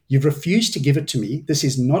 You've refused to give it to me. This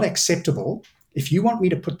is not acceptable. If you want me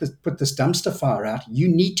to put this dumpster fire out, you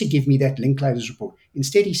need to give me that Linklaters report."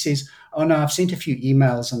 Instead, he says, "Oh, no, I've sent a few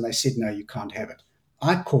emails and they said, no, you can't have it."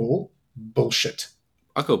 I call bullshit.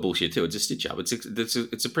 I call bullshit too. It's a stitch up.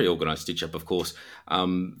 It's a pre-organised stitch up, of course.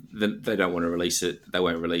 They don't want to release it. They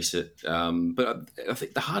won't release it. But I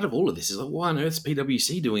think the heart of all of this is like, why on earth is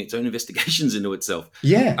PwC doing its own investigations into itself?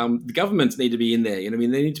 Yeah. The governments need to be in there. You know, I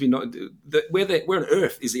mean, they need to be not. Where on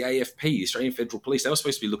earth is the AFP, the Australian Federal Police? They were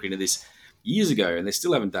supposed to be looking into this years ago, and they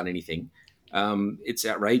still haven't done anything. It's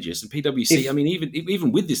outrageous. And PwC, I mean,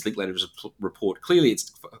 even with this Linklaters report, clearly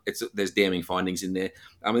there's damning findings in there.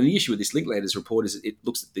 I mean, the issue with this Linklaters report is it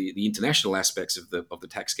looks at the international aspects of the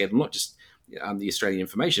tax scandal, not just the Australian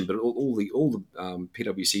information, but all the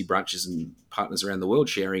PwC branches and partners around the world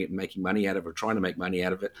sharing it and making money out of it, or trying to make money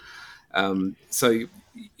out of it. So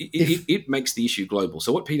it makes the issue global.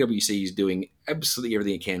 So what PwC is doing, absolutely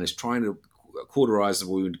everything it can, is trying to cauterize the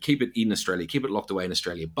wound, keep it in Australia, keep it locked away in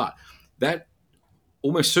Australia. But that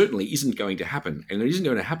almost certainly isn't going to happen. And it isn't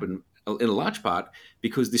going to happen in a large part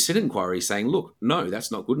because the Senate inquiry is saying, look, no,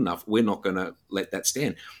 that's not good enough. We're not going to let that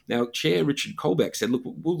stand. Now, Chair Richard Colbeck said, look,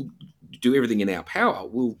 we'll do everything in our power.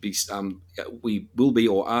 We will be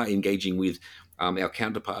or are engaging with our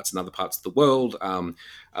counterparts in other parts of the world,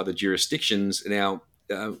 other jurisdictions. Now,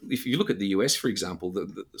 if you look at the US, for example,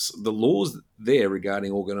 the laws there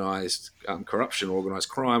regarding organised corruption, organised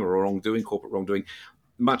crime, or wrongdoing, corporate wrongdoing,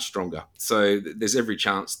 much stronger. So there's every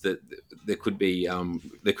chance that there could be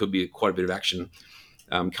quite a bit of action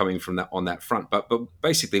coming from that on that front. But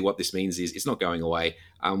basically, what this means is it's not going away.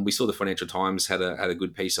 We saw the Financial Times had a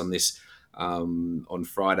good piece on this on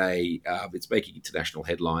Friday. It's making international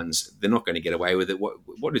headlines. They're not going to get away with it.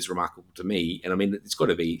 What is remarkable to me, and I mean, it's got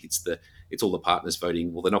to be, it's all the partners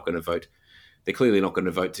voting. Well, they're not going to vote. They're clearly not going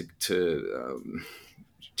to vote to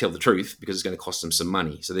tell the truth, because it's going to cost them some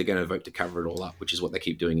money. So they're going to vote to cover it all up, which is what they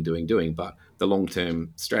keep doing. But the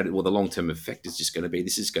long-term strategy, the long-term effect is just going to be,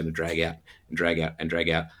 this is going to drag out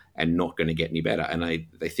and not going to get any better. And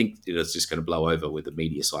they think it's just going to blow over with the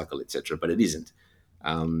media cycle, etc. But it isn't.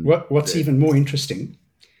 What's even more interesting,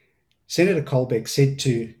 Senator Colbeck said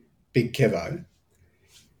to Big Kevo,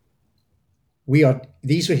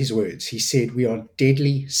 these were his words. He said, "We are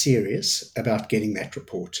deadly serious about getting that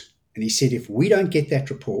report." And he said, if we don't get that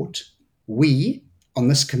report, we on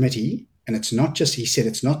this committee, and it's not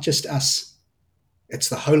just us, it's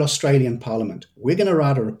the whole Australian Parliament, we're going to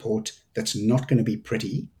write a report that's not going to be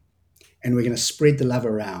pretty, and we're going to spread the love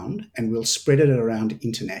around, and we'll spread it around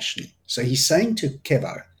internationally. So he's saying to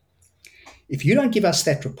Kevo, if you don't give us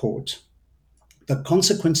that report, the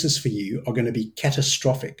consequences for you are going to be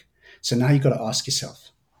catastrophic. So now you've got to ask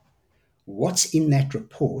yourself, what's in that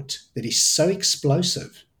report that is so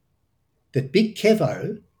explosive that Big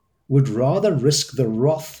Kevo would rather risk the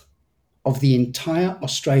wrath of the entire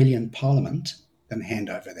Australian Parliament than hand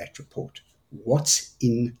over that report? What's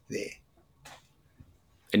in there?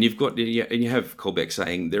 And you have Colbeck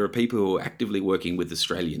saying there are people who are actively working with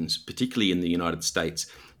Australians, particularly in the United States,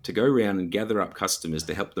 to go around and gather up customers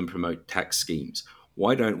to help them promote tax schemes.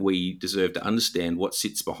 Why don't we deserve to understand what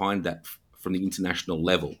sits behind that from the international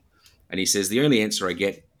level? And he says, the only answer I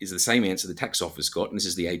get is the same answer the tax office got, and this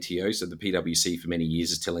is the ATO. So the PwC for many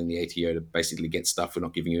years is telling the ATO to basically get stuff, we're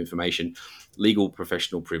not giving you information, legal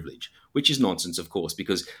professional privilege, which is nonsense, of course,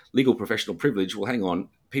 because legal professional privilege, well, hang on,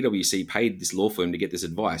 PwC paid this law firm to get this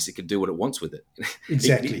advice, it could do what it wants with it.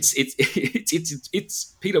 Exactly.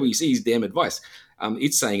 It's PwC's damn advice.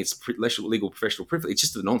 It's saying it's legal professional privilege. It's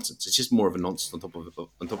just a nonsense. It's just more of a nonsense on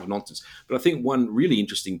top of nonsense. But I think one really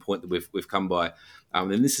interesting point that we've come by,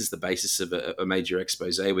 and this is the basis of a major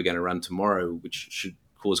expose we're going to run tomorrow, which should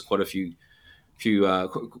cause quite a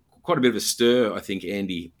bit of a stir, I think,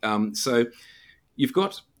 Andy. So you've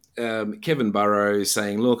got Kevin Burrows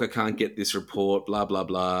saying, "Look, I can't get this report. Blah blah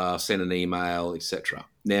blah. Send an email, etc."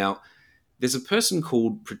 Now, there's a person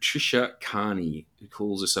called Patricia Carney who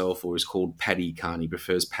calls herself, or is called Paddy Carney,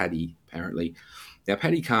 prefers Paddy, apparently. Now,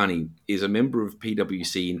 Paddy Carney is a member of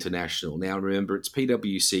PwC International. Now, remember, it's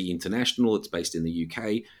PwC International. It's based in the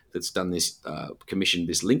UK. That's done this, commissioned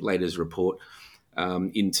this Linklaters report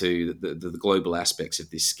into the global aspects of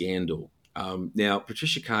this scandal. Now,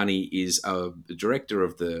 Patricia Carney is a director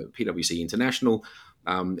of the PwC International,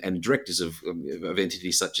 and directors of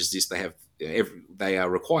entities such as this. They are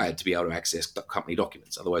required to be able to access company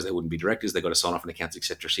documents. Otherwise, they wouldn't be directors. They've got to sign off on accounts,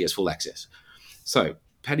 etc. She has full access. So,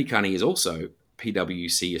 Paddy Carney is also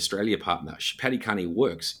PwC Australia partner. Paddy Carney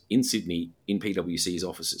works in Sydney in PwC's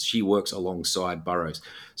offices. She works alongside Burrows.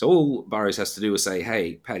 So all Burrows has to do is say,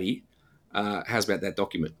 "Hey, Paddy, how's about that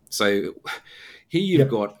document?" So here you've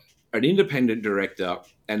got an independent director,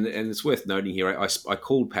 and it's worth noting here, I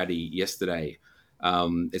called Paddy yesterday.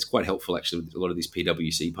 It's quite helpful, actually, with a lot of these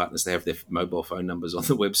PwC partners. They have their mobile phone numbers on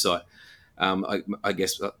the website. I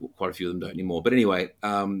guess quite a few of them don't anymore. But anyway,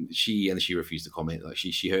 she refused to comment. Like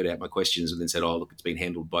she heard out my questions and then said, "Oh, look, it's been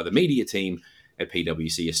handled by the media team at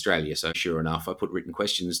PwC Australia." So sure enough, I put written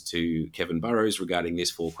questions to Kevin Burrows regarding this.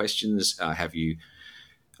 4 questions. Have you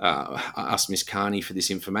asked Miss Carney for this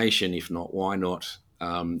information? If not, why not?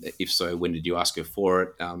 If so, when did you ask her for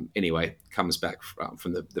it? Anyway, comes back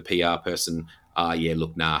from the PR person. Yeah,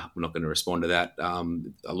 look, nah, we're not going to respond to that.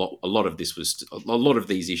 A lot of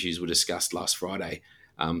these issues were discussed last Friday.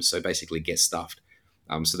 So basically, get stuffed.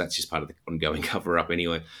 So that's just part of the ongoing cover up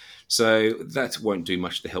anyway. So that won't do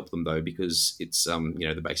much to help them though, because it's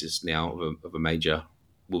the basis now of a major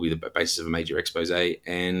will be the basis of a major expose,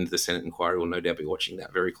 and the Senate inquiry will no doubt be watching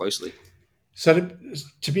that very closely. So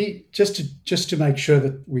to make sure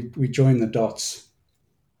that we join the dots,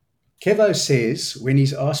 Kevo says when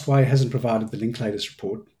he's asked why he hasn't provided the Linklaters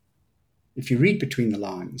report, if you read between the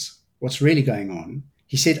lines, what's really going on,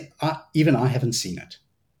 he said, even I haven't seen it.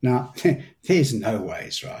 Now, there's no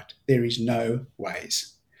ways, right? There is no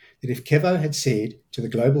ways that if Kevo had said to the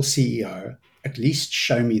global CEO, at least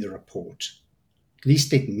show me the report, at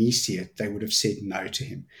least let me see it, they would have said no to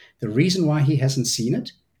him. The reason why he hasn't seen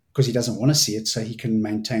it, because he doesn't want to see it so he can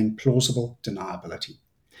maintain plausible deniability.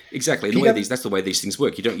 Exactly. That's the way these things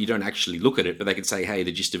work. You don't actually look at it, but they can say, "Hey,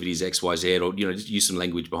 the gist of it is X, Y, Z," or just use some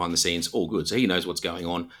language behind the scenes. All good. So he knows what's going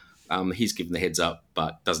on. He's given the heads up,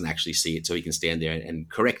 but doesn't actually see it, so he can stand there and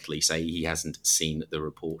correctly say he hasn't seen the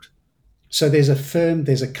report. So there's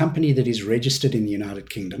a company that is registered in the United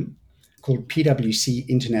Kingdom called PwC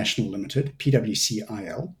International Limited,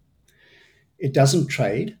 PwCIL. It doesn't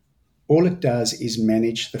trade. All it does is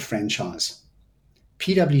manage the franchise.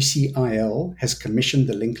 PwCIL has commissioned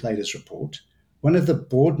the Linklaters report. One of the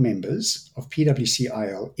board members of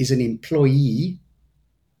PwCIL is an employee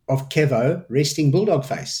of Kevo, resting bulldog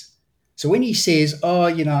face. So when he says,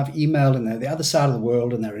 I've emailed and they're the other side of the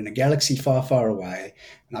world and they're in a galaxy far, far away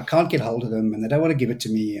and I can't get hold of them and they don't want to give it to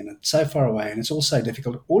me and it's so far away and it's all so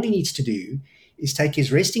difficult, all he needs to do is take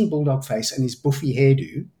his resting bulldog face and his buffy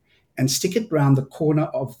hairdo and stick it round the corner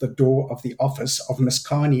of the door of the office of Miss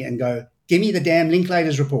Carney and go, "Give me the damn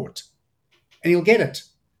Linklaters report." And he'll get it.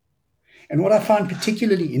 And what I find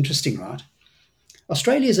particularly interesting, right?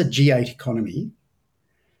 Australia is a G8 economy.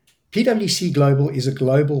 PwC Global is a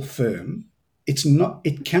global firm.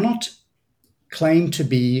 It cannot claim to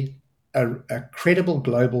be a credible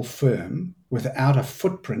global firm without a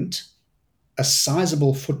footprint, a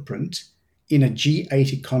sizable footprint in a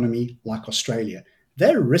G8 economy like Australia.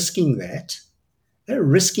 They're risking that. They're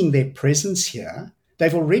risking their presence here.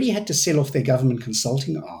 They've already had to sell off their government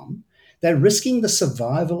consulting arm. They're risking the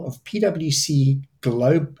survival of PwC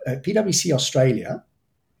Australia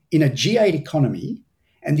in a G8 economy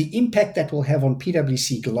and the impact that will have on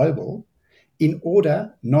PwC Global in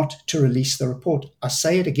order not to release the report. I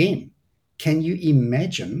say it again. Can you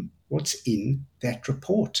imagine what's in that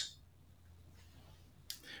report?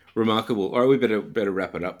 Remarkable. All right, we better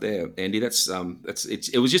wrap it up there, Andy.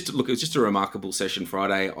 It was just a remarkable session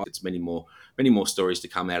Friday. It's many more stories to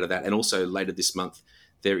come out of that, and also later this month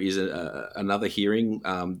there is another hearing.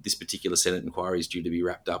 This particular Senate inquiry is due to be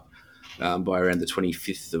wrapped up by around the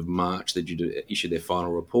 25th of March. They're due to issue their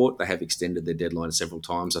final report. They have extended their deadline several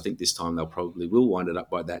times. I think this time they'll probably will wind it up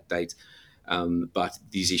by that date. But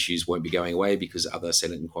these issues won't be going away because other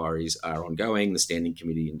Senate inquiries are ongoing. The Standing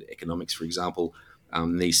Committee into Economics, for example,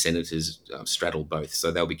 these senators straddle both.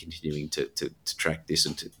 So they'll be continuing to track this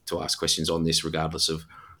and to ask questions on this, regardless of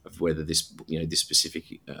whether this this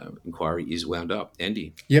specific inquiry is wound up.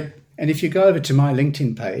 Andy. Yep. And if you go over to my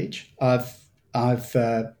LinkedIn page, I've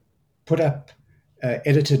put up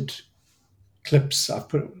edited clips. I've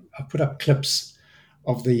put up clips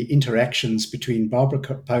of the interactions between Barbara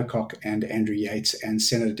Pocock and Andrew Yates, and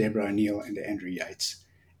Senator Deborah O'Neill and Andrew Yates,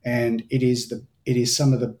 and it is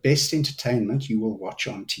some of the best entertainment you will watch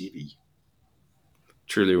on TV.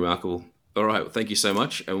 Truly remarkable. All right, well, thank you so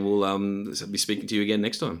much, and we'll be speaking to you again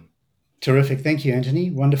next time. Terrific. Thank you, Anthony.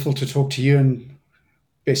 Wonderful to talk to you, and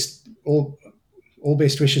all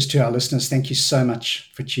best wishes to our listeners. Thank you so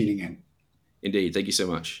much for tuning in. Indeed. Thank you so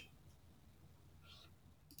much.